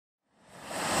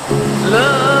لا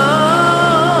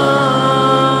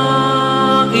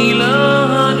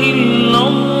إله إلا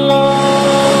الله.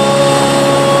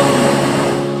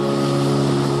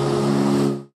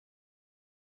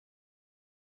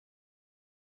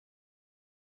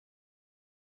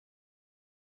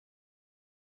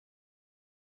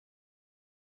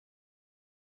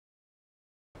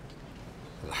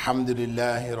 الحمد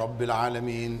لله رب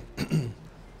العالمين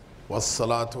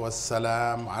والصلاة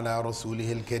والسلام على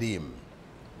رسوله الكريم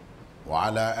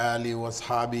وعلى آله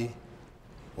وأصحابه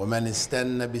ومن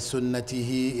استنى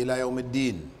بسنته إلى يوم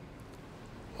الدين.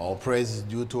 All praise is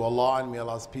due to Allah, and may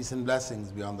Allah's peace and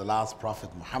blessings be on the last Prophet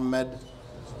Muhammad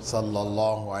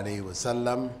sallallahu alaihi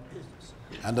wasallam,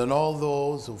 and on all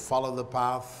those who follow the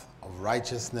path of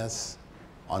righteousness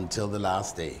until the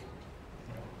last day.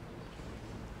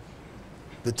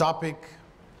 The topic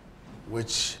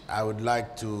which I would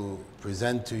like to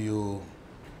present to you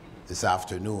this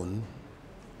afternoon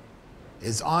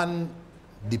is on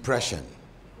depression.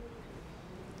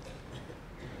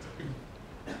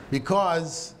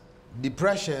 Because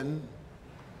depression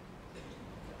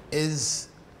is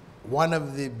one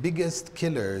of the biggest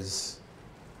killers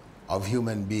of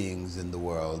human beings in the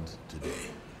world today.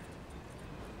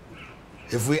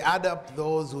 If we add up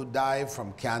those who die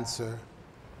from cancer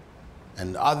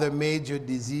and other major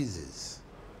diseases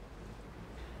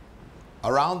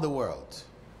around the world,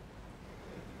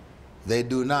 they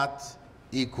do not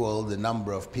equal the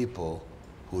number of people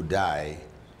who die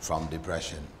from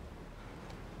depression.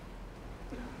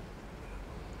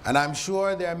 And I'm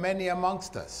sure there are many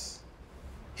amongst us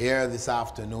here this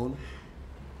afternoon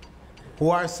who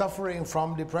are suffering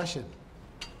from depression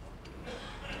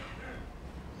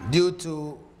due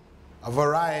to a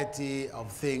variety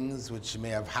of things which may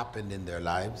have happened in their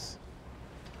lives,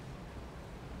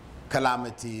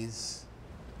 calamities,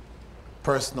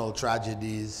 personal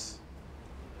tragedies,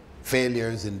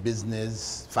 failures in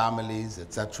business, families,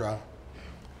 etc.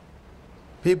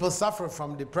 People suffer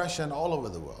from depression all over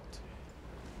the world.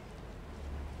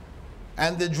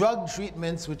 And the drug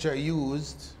treatments which are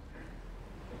used,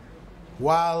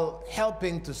 while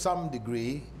helping to some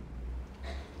degree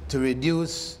to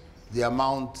reduce the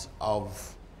amount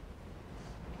of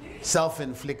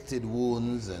self-inflicted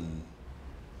wounds and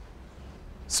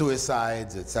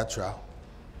suicides, etc.,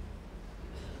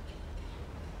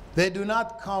 they do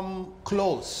not come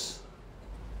close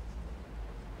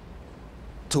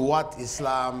to what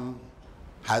Islam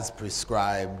has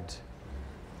prescribed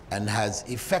and has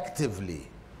effectively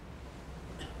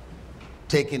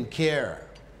taken care,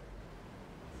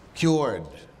 cured,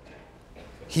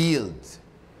 healed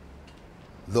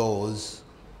those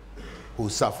who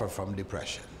suffer from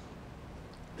depression.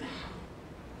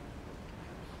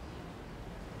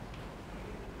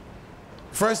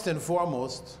 First and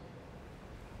foremost,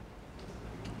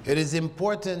 it is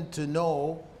important to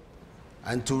know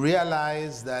and to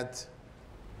realize that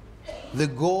the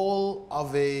goal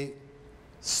of a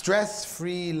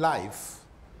stress-free life,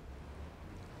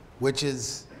 which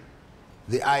is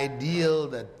the ideal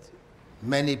that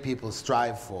many people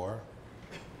strive for,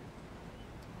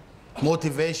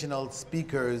 motivational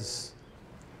speakers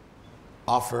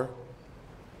offer,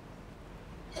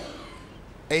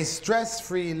 a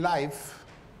stress-free life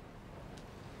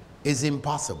is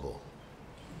impossible.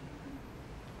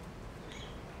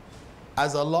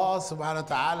 As Allah subhanahu wa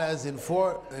ta'ala has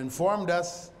informed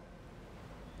us,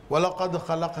 وَلَقَدْ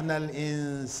خَلَقْنَا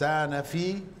الْإِنسَانَ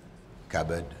فِي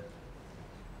كَبَدٍ.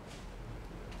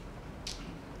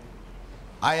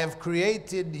 I have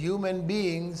created human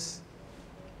beings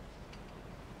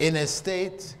in a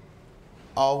state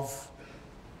of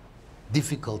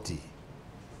difficulty,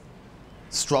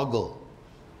 struggle,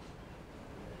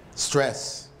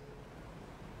 stress.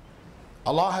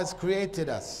 Allah has created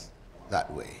us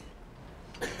that way.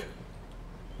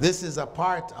 This is a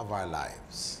part of our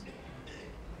lives.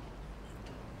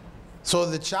 So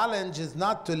the challenge is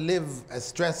not to live a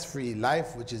stress-free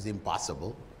life, which is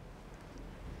impossible,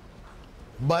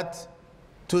 but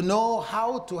to know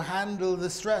how to handle the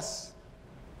stress,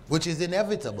 which is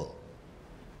inevitable.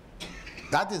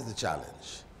 That is the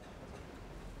challenge.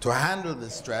 To handle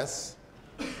the stress,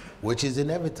 which is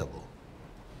inevitable.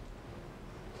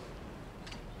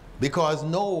 Because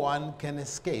no one can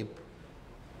escape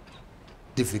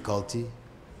difficulty,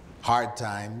 hard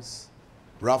times,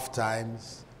 rough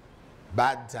times,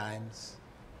 bad times,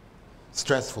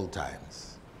 stressful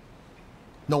times.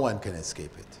 No one can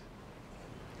escape it.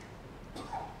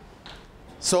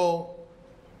 So,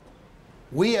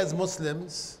 we as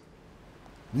Muslims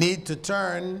need to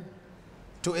turn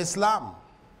to Islam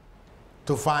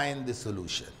to find the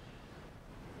solution,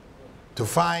 to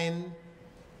find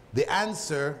the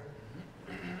answer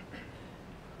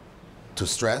to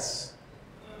stress,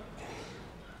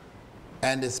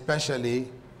 and especially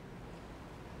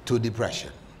to depression.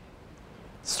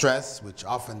 Stress, which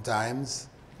oftentimes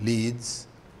leads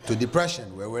to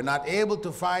depression, where we're not able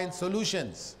to find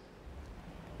solutions.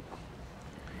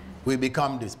 We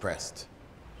become depressed.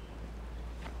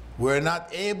 We're not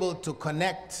able to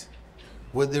connect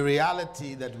with the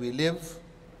reality that we live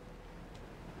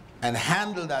and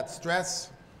handle that stress,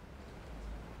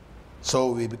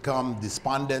 so we become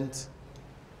despondent,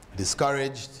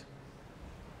 discouraged,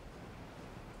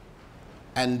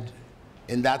 and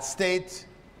in that state,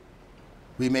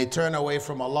 we may turn away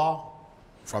from Allah,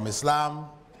 from Islam.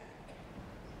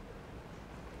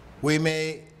 We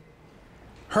may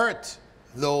hurt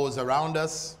those around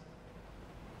us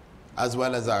as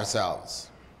well as ourselves.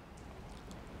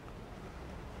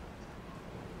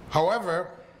 However,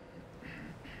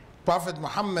 Prophet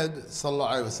Muhammad sallallahu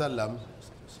alaihi wasallam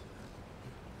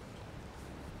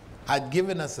had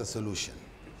given us a solution,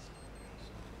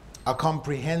 a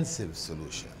comprehensive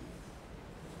solution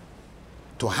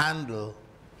to handle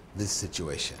this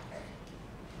situation.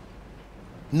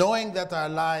 Knowing that our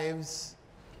lives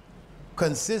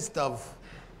consist of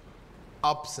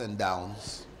ups and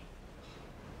downs,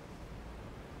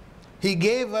 he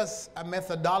gave us a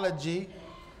methodology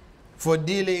for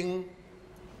dealing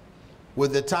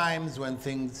with the times when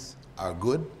things are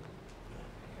good,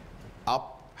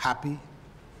 up, happy,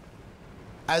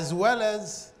 as well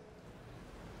as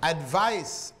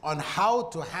advice on how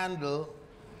to handle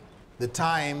the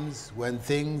times when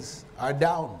things are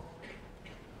down,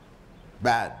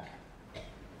 bad,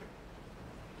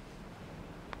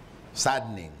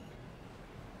 saddening,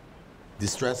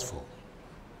 distressful.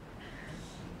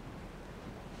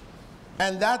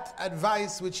 And that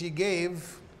advice which he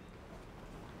gave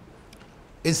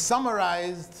is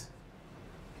summarized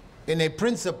in a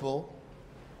principle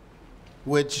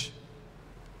which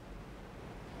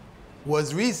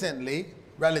was recently,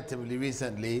 relatively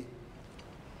recently,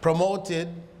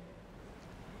 promoted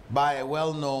by a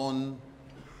well-known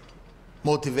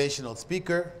motivational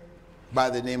speaker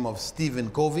by the name of Stephen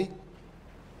Covey.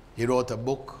 He wrote a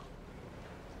book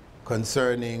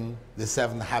concerning the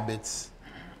 7 habits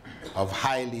of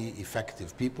highly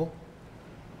effective people.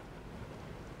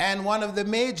 And one of the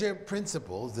major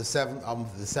principles, the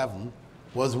seven,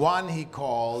 was one he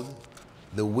called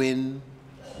the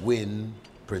win-win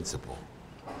principle.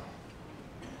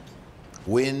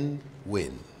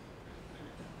 Win-win.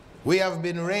 We have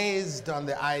been raised on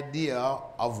the idea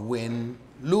of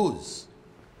win-lose.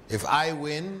 If I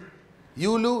win,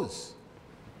 you lose.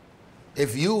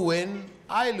 If you win,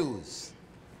 I lose.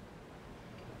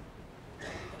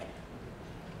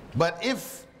 But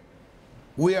if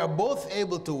we are both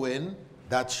able to win,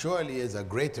 that surely is a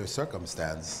greater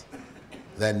circumstance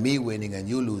than me winning and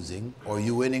you losing, or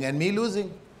you winning and me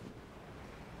losing.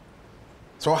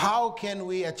 So how can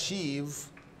we achieve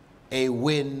a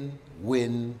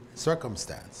win-win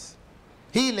circumstance?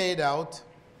 He laid out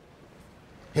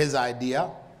his idea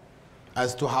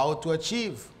as to how to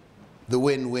achieve the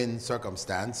win-win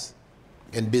circumstance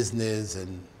in business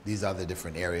and these other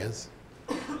different areas.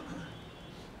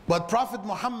 But Prophet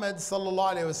Muhammad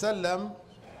sallallahu alaihi wasallam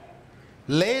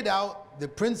laid out the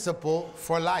principle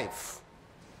for life,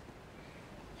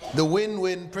 the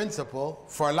win-win principle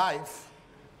for life,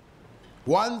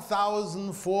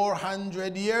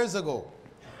 1,400 years ago.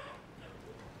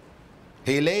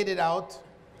 He laid it out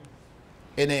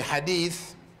in a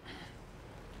hadith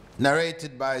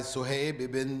narrated by Suhaib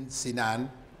ibn Sinan,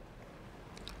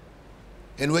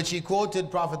 in which he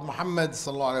quoted Prophet Muhammad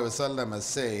sallallahu alaihi wasallam as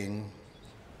saying,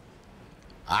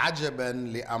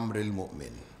 "Ajaban li amri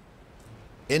al-mu'min,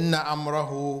 inna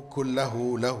amrahu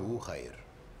kullahu lahu khair."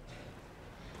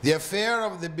 The affair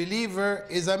of the believer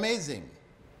is amazing.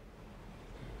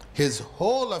 His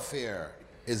whole affair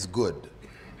is good.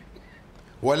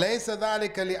 وَلَيْسَ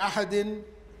ذَلِكَ لِأَحَدٍ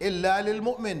إِلَّا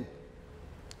لِلْمُؤْمِنِ.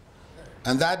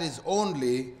 And that is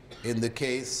only in the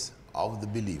case of the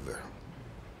believer.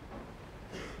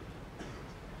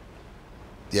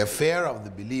 The affair of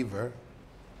the believer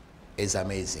is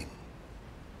amazing.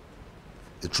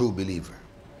 The true believer.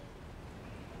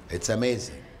 It's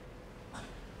amazing.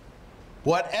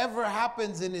 Whatever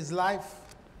happens in his life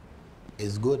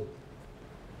is good.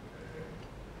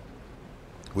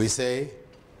 We say,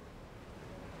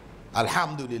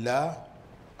 Alhamdulillah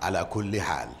ala kulli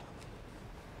hal.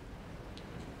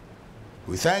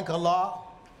 We thank Allah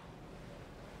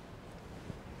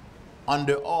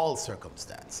under all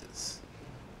circumstances.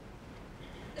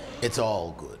 It's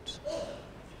all good.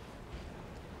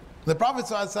 The Prophet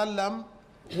ﷺ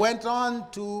went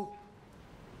on to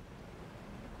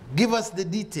give us the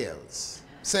details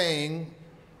saying,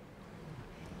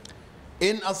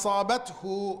 in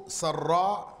asabathu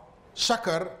sarra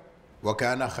shakar wa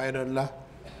kana khayran lah.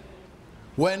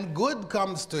 When good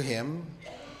comes to him,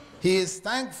 he is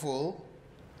thankful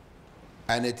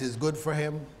and it is good for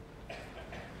him.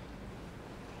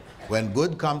 When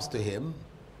good comes to him,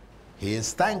 he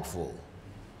is thankful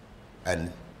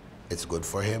and it's good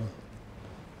for him.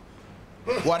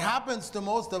 What happens to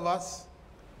most of us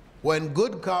when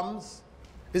good comes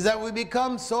is that we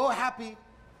become so happy,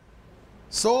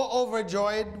 so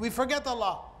overjoyed, we forget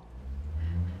Allah.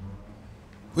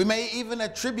 We may even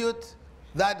attribute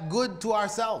that good to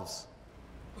ourselves,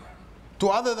 to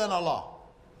other than Allah.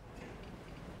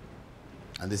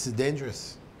 And this is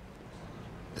dangerous.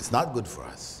 It's not good for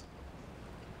us.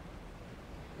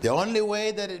 The only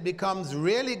way that it becomes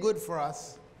really good for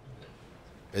us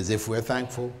is if we're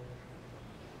thankful.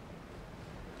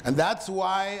 And that's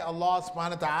why Allah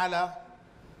subhanahu wa ta'ala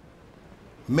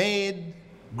made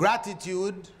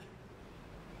gratitude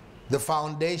the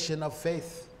foundation of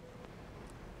faith.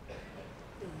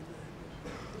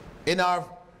 In our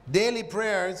daily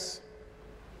prayers,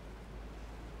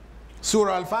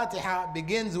 Surah Al-Fatiha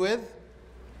begins with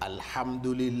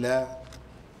Alhamdulillah.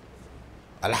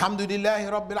 Alhamdulillahi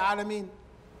Rabbil Alameen.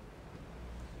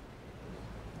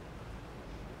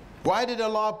 Why did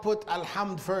Allah put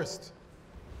Alhamd first?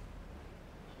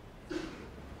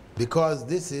 Because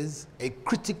this is a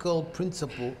critical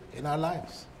principle in our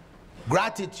lives.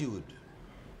 Gratitude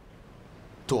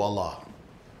to Allah.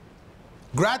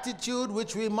 Gratitude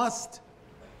which we must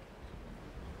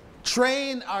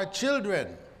train our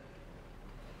children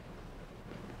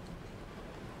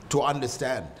to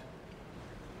understand.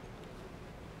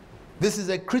 This is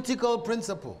a critical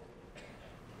principle.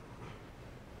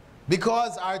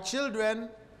 Because our children,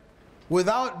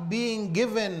 without being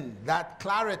given that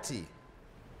clarity,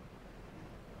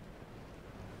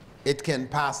 it can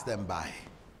pass them by.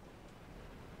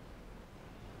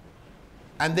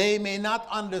 And they may not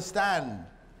understand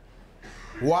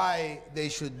why they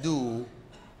should do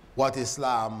what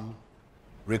Islam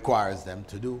requires them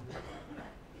to do.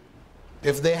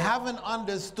 If they haven't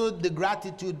understood the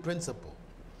gratitude principle,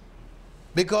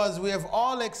 because we have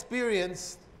all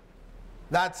experienced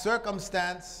that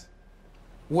circumstance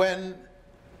when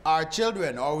our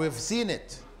children, or we've seen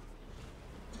it,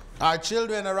 our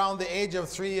children around the age of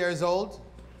 3 years old,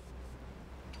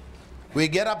 we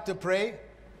get up to pray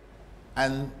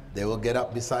and they will get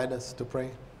up beside us to pray.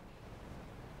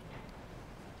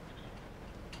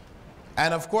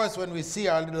 And of course, when we see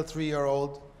our little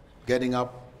 3-year-old getting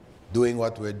up, doing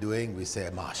what we're doing, we say,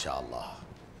 MashaAllah.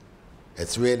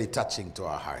 It's really touching to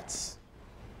our hearts.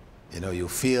 You know, you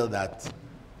feel that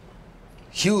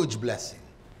huge blessing.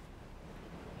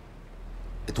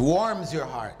 It warms your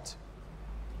heart.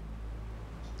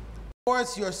 Of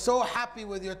course, you're so happy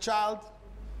with your child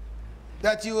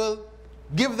that you will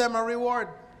give them a reward.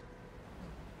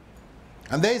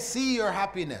 And they see your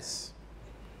happiness.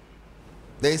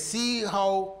 They see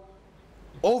how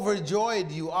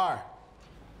overjoyed you are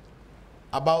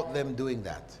about them doing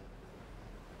that.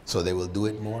 So they will do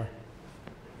it more.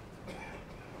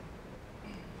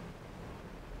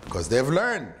 Because they've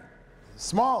learned,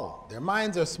 small, their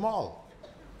minds are small.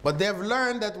 But they've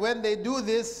learned that when they do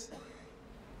this,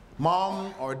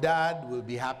 mom or dad will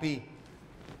be happy.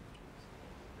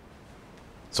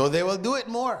 So they will do it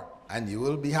more, and you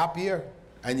will be happier,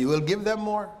 and you will give them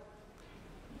more.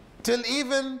 Till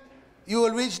even you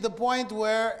will reach the point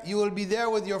where you will be there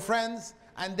with your friends,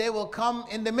 and they will come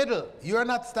in the middle. You're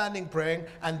not standing praying,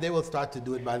 and they will start to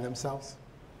do it by themselves.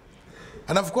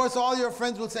 And of course, all your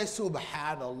friends will say,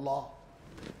 Subhanallah,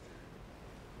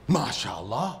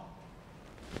 MashaAllah,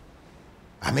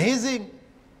 amazing.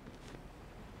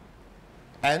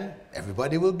 And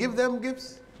everybody will give them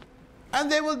gifts,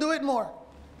 and they will do it more.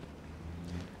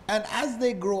 And as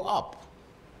they grow up,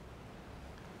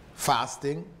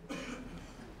 fasting,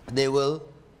 they will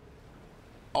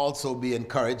also be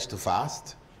encouraged to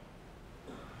fast,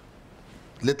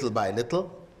 little by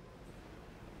little.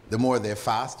 The more they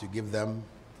fast, you give them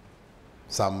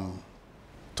some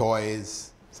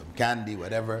toys, some candy,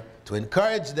 whatever, to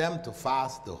encourage them to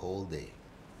fast the whole day.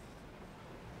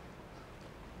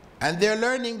 And they're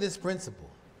learning this principle.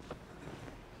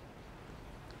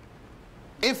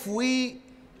 If we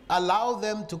allow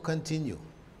them to continue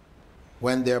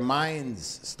when their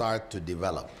minds start to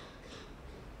develop,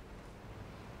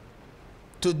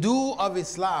 to do of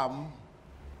Islam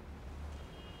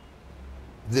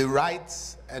the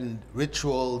rites and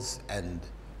rituals and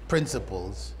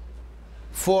principles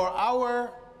for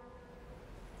our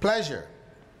pleasure,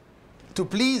 to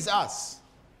please us.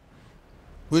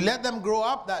 We let them grow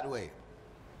up that way.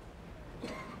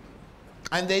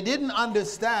 and they didn't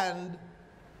understand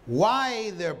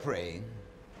why they're praying.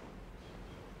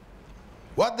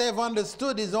 What they've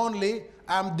understood is only,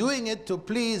 I'm doing it to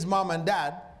please mom and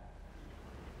dad.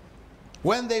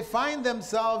 When they find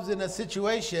themselves in a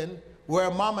situation where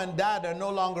mom and dad are no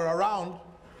longer around,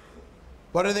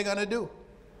 what are they going to do?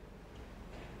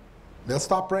 They'll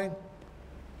stop praying.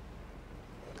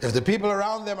 If the people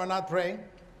around them are not praying,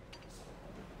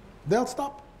 they'll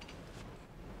stop.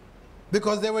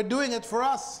 Because they were doing it for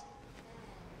us.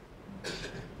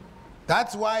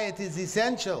 That's why it is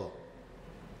essential.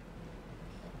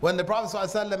 When the Prophet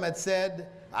ﷺ had said,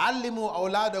 "Allimu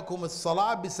awladakum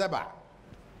as-salah bi-sab'a."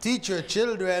 Teach your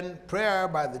children prayer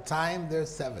by the time they're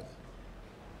 7.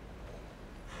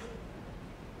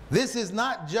 This is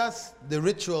not just the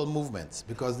ritual movements,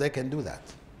 because they can do that.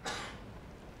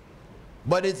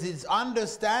 But it is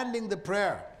understanding the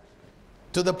prayer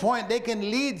to the point they can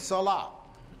lead salah.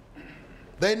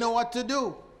 They know what to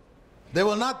do. They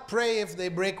will not pray if they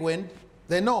break wind.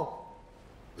 They know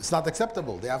it's not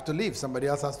acceptable. They have to leave. Somebody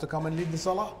else has to come and lead the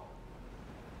salah.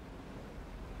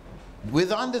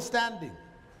 With understanding.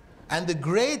 And the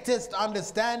greatest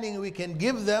understanding we can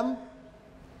give them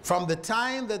from the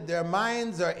time that their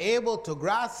minds are able to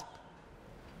grasp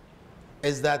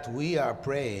is that we are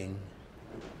praying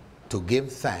to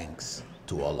give thanks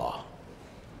to Allah.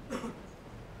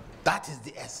 That is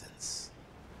the essence.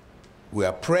 We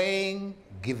are praying,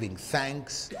 giving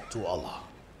thanks to Allah.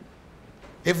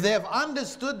 If they have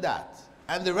understood that,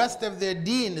 and the rest of their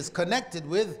deen is connected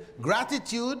with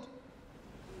gratitude,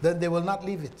 then they will not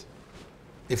leave it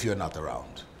if you're not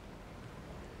around.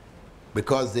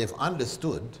 Because they've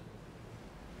understood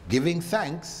giving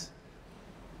thanks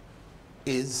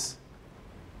is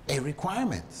a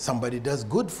requirement. Somebody does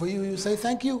good for you, you say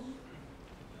thank you.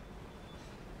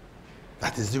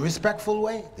 That is the respectful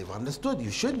way. They've understood you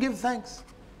should give thanks.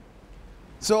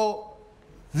 So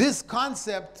this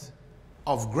concept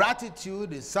of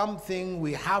gratitude is something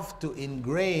we have to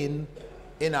ingrain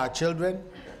in our children,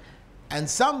 and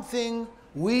something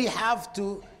we have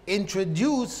to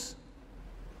introduce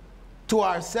to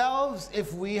ourselves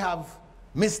if we have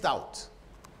missed out,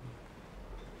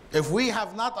 if we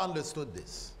have not understood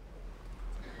this.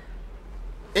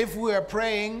 If we are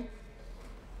praying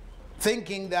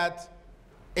thinking that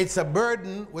it's a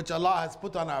burden which Allah has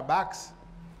put on our backs,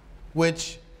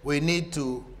 which we need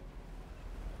to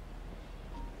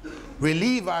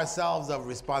relieve ourselves of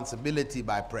responsibility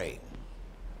by praying,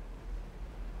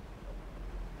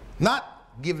 not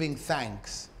giving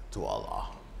thanks to Allah.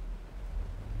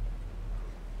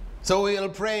 So we'll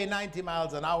pray 90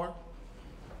 miles an hour.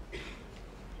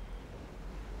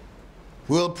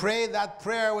 We'll pray that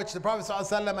prayer which the Prophet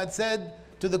ﷺ had said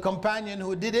to the companion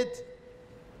who did it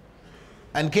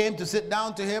and came to sit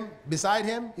down to him, beside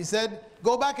him. He said,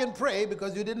 go back and pray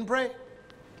because you didn't pray.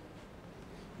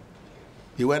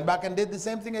 He went back and did the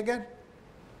same thing again.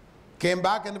 Came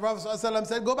back and the Prophet ﷺ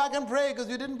said, go back and pray because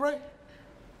you didn't pray.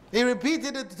 He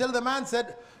repeated it till the man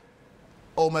said,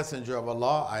 O Messenger of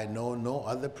Allah, I know no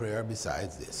other prayer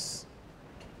besides this.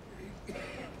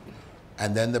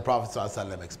 And then the Prophet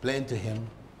ﷺ explained to him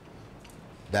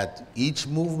that each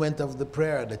movement of the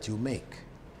prayer that you make,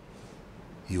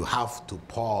 you have to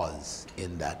pause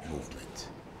in that movement.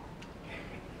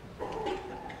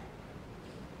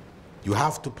 You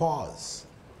have to pause.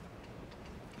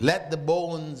 Let the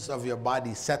bones of your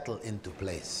body settle into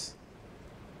place.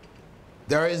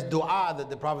 There is dua that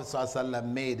the Prophet ﷺ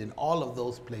made in all of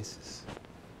those places.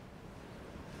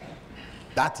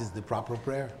 That is the proper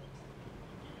prayer.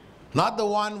 Not the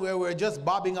one where we're just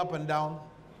bobbing up and down.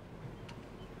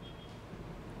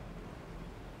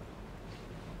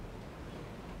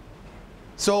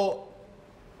 So,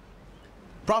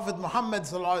 Prophet Muhammad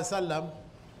ﷺ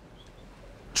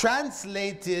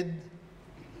translated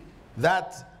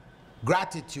that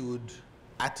gratitude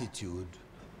attitude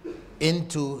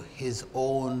into his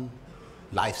own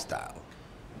lifestyle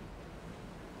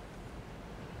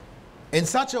in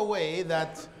such a way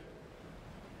that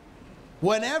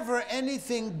whenever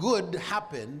anything good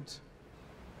happened,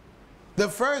 the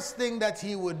first thing that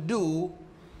he would do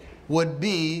would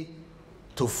be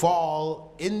to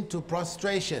fall into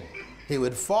prostration. He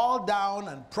would fall down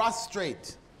and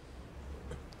prostrate.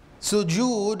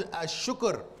 Sujood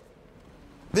ash-shukr.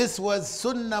 This was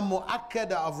sunnah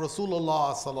mu'akkada of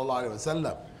Rasulullah sallallahu alaihi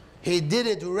wasallam. He did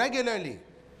it regularly.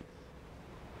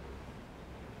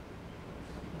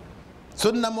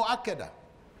 Sunnah mu'akkada.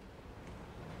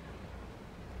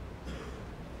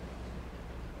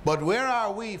 But where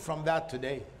are we from that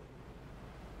today?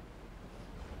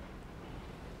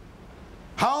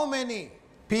 How many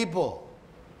people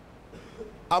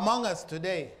among us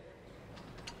today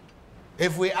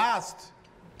If we asked,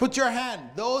 put your hand,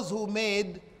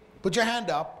 put your hand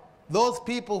up, those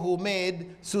people who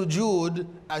made sujood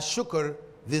as shukr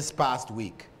this past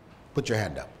week. Put your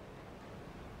hand up.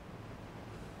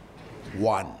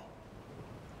 1,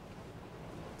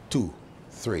 2,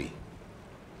 3,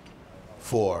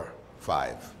 4,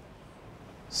 5,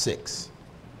 6,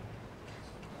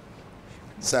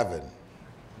 7.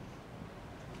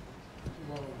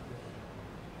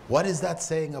 What is that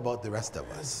saying about the rest of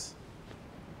us?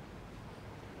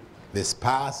 This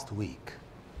past week,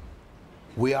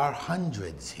 we are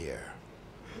hundreds here,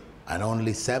 and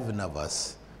only 7 of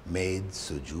us made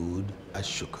sujood as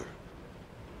shukr.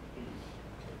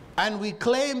 And we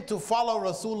claim to follow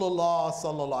Rasulullah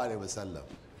sallallahu alaihi wasallam.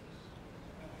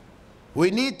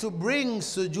 We need to bring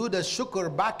sujood as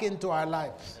shukr back into our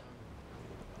lives.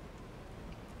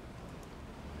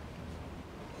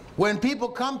 When people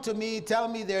come to me, tell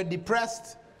me they're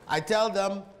depressed, I tell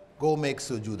them, go make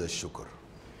sujood as shukr.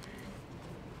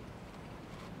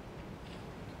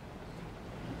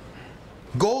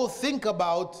 Go think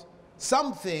about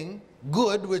something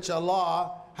good which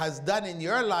Allah has done in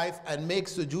your life and make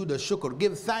sujood as shukr.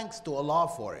 Give thanks to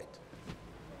Allah for it.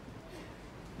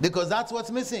 Because that's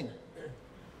what's missing.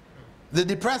 The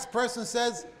depressed person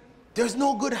says, there's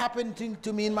no good happening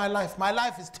to me in my life. My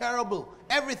life is terrible.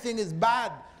 Everything is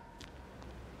bad.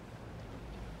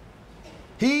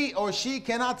 He or she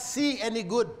cannot see any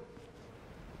good.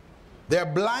 They're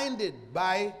blinded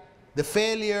by the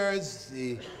failures,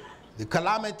 the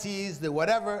calamities, the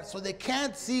whatever, so they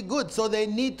can't see good, so they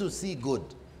need to see good.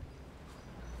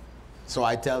 So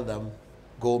I tell them,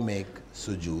 go make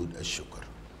sujood as shukr.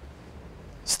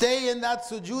 Stay in that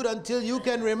sujood until you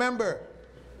can remember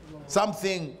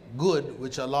something good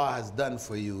which Allah has done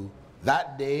for you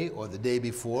that day or the day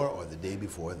before or the day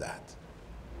before that.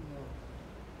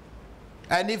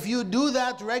 And if you do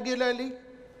that regularly,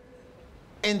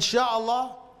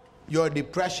 inshallah, your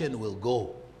depression will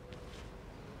go.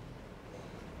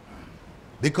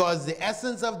 Because the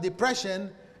essence of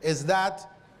depression is that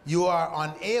you are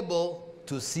unable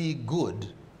to see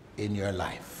good in your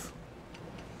life.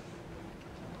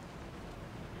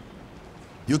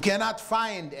 You cannot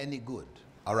find any good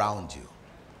around you.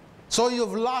 So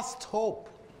you've lost hope.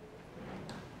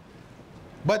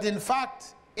 But in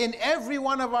fact, in every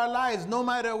one of our lives, no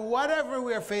matter whatever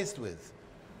we are faced with,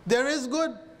 there is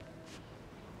good.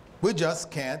 We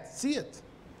just can't see it.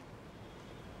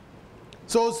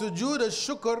 So sujood as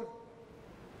shukr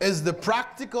is the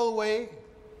practical way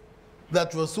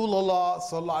that Rasulullah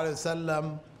sallallahu alaihi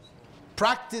wasallam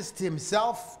practiced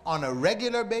himself on a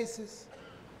regular basis.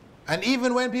 And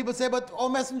even when people say, but oh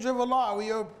Messenger of Allah,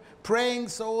 you're praying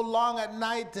so long at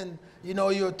night and you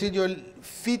know till your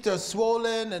feet are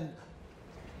swollen, and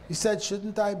he said,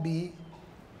 shouldn't I be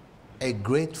a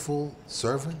grateful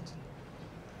servant?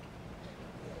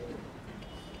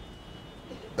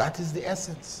 That is the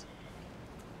essence.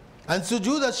 And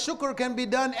sujood as shukr can be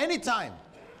done anytime.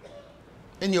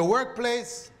 In your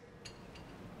workplace,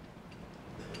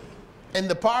 in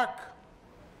the park.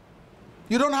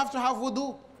 You don't have to have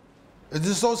wudu. It's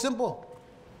just so simple.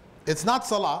 It's not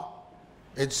salah,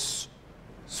 it's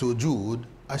sujood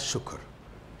as shukr.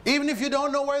 Even if you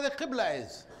don't know where the qibla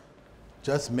is,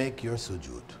 just make your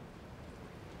sujood.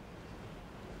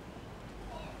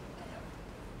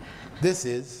 This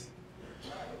is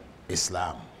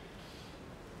Islam.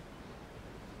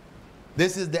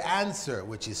 This is the answer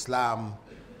which Islam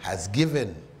has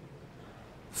given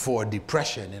for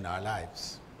depression in our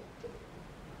lives.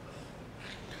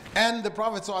 And the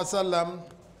Prophet ﷺ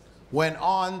went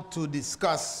on to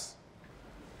discuss,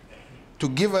 to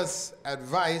give us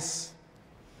advice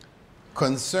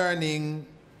concerning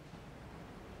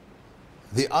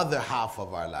the other half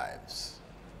of our lives.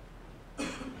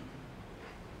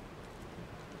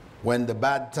 When the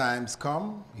bad times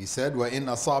come, he said, وَإِنْ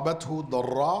أَصَابَتْهُ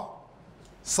ضَرَّةٌ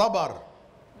صَبَرَ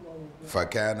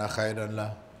فَكَانَ خَيْرًا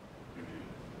لَهُ.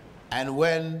 And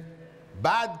when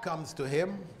bad comes to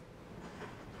him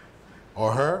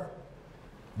or her,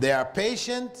 they are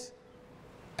patient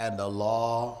and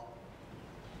Allah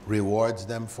rewards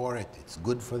them for it. It's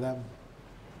good for them.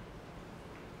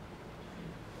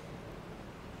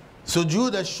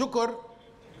 Sujood as-shukr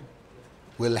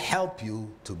will help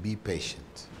you to be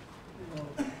patient.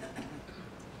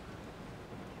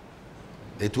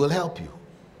 It will help you.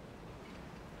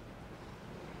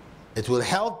 It will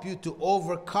help you to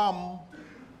overcome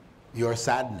your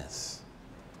sadness,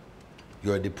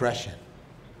 your depression.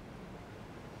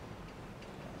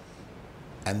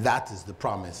 And that is the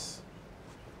promise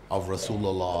of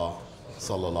Rasulullah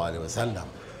sallallahu alaihi wasallam.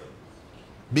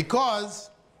 Because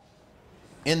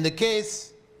in the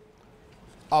case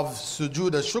of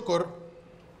sujood al-shukr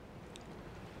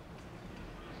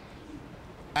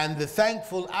and the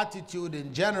thankful attitude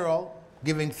in general,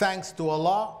 giving thanks to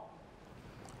Allah,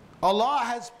 Allah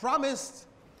has promised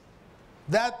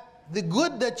that the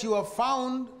good that you have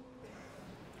found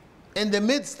in the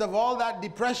midst of all that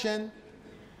depression,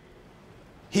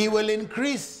 He will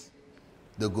increase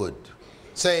the good,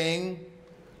 saying,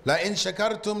 لَإِن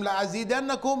شَكَرْتُمْ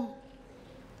لَأَزِيدَنَّكُمْ.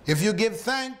 If you give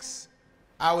thanks,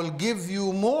 I will give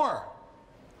you more.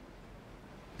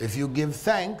 If you give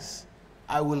thanks,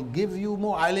 I will give you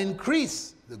more. I'll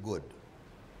increase the good.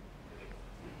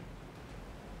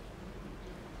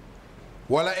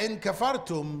 وَلَئِن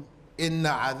كَفَرْتُمْ إِنَّ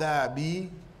عَذَابِي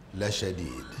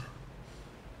لَشَدِيدٌ.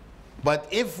 But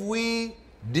if we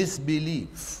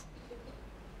disbelieve,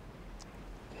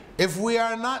 if we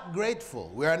are not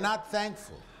grateful, we are not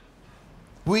thankful,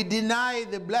 we deny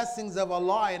the blessings of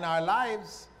Allah in our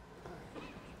lives,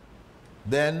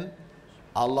 then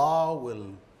Allah will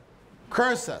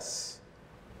curse us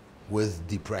with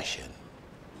depression.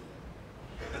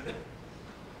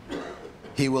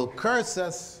 He will curse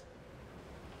us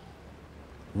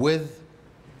with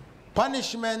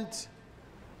punishment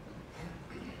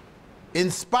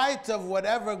in spite of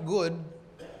whatever good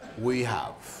we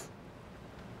have.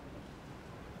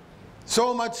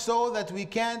 So much so that we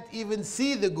can't even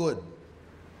see the good.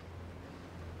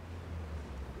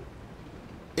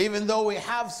 Even though we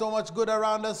have so much good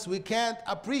around us, we can't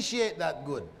appreciate that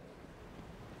good.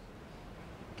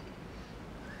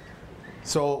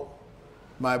 So,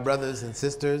 my brothers and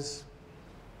sisters,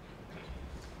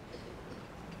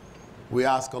 we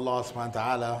ask Allah subhanahu wa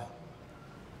ta'ala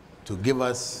to give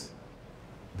us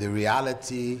the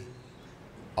reality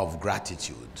of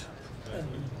gratitude.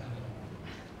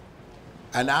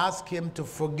 And ask Him to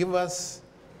forgive us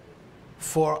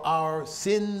for our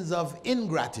sins of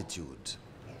ingratitude.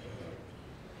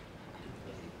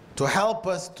 To help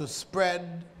us to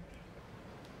spread,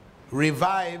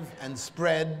 revive and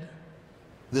spread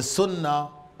the sunnah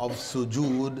of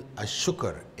sujood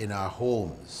al-shukr in our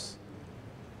homes,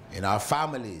 in our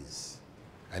families,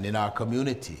 and in our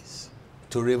communities.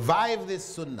 To revive this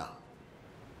sunnah,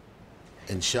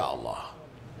 inshaAllah.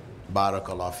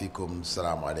 Barakallahu feekum.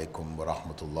 Assalamu alaikum wa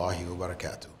rahmatullahi wa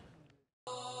barakatuh.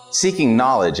 Seeking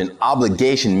knowledge an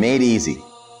obligation made easy.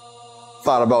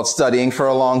 Thought about studying for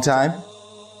a long time?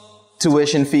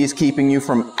 Tuition fees keeping you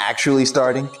from actually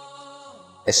starting?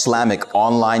 Islamic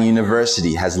Online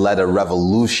University has led a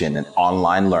revolution in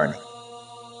online learning.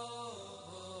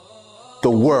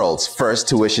 The world's first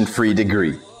tuition-free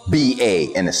degree,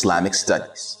 BA in Islamic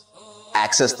Studies.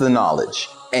 Access the knowledge,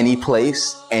 any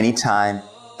place, anytime,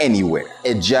 anywhere.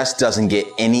 It just doesn't get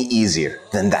any easier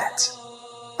than that.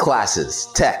 Classes,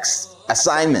 texts,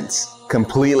 assignments,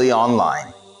 completely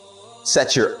online.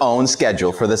 Set your own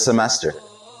schedule for the semester.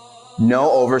 No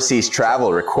overseas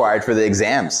travel required for the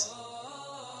exams.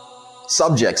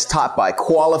 Subjects taught by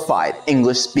qualified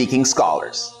English-speaking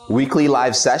scholars. Weekly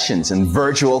live sessions and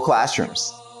virtual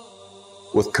classrooms.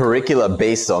 With curricula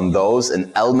based on those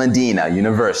in Al Medina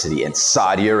University in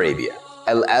Saudi Arabia,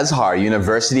 Al Azhar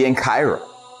University in Cairo,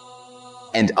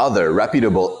 and other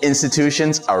reputable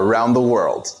institutions around the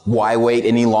world. Why wait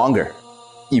any longer?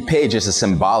 You pay just a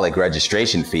symbolic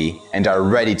registration fee and are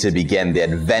ready to begin the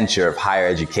adventure of higher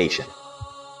education.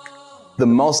 The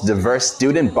most diverse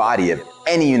student body of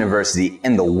any university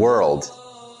in the world.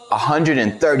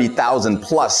 130,000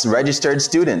 plus registered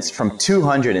students from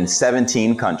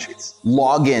 217 countries.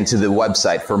 Log in to the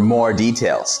website for more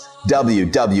details.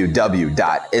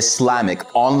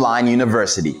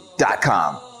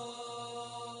 www.islamiconlineuniversity.com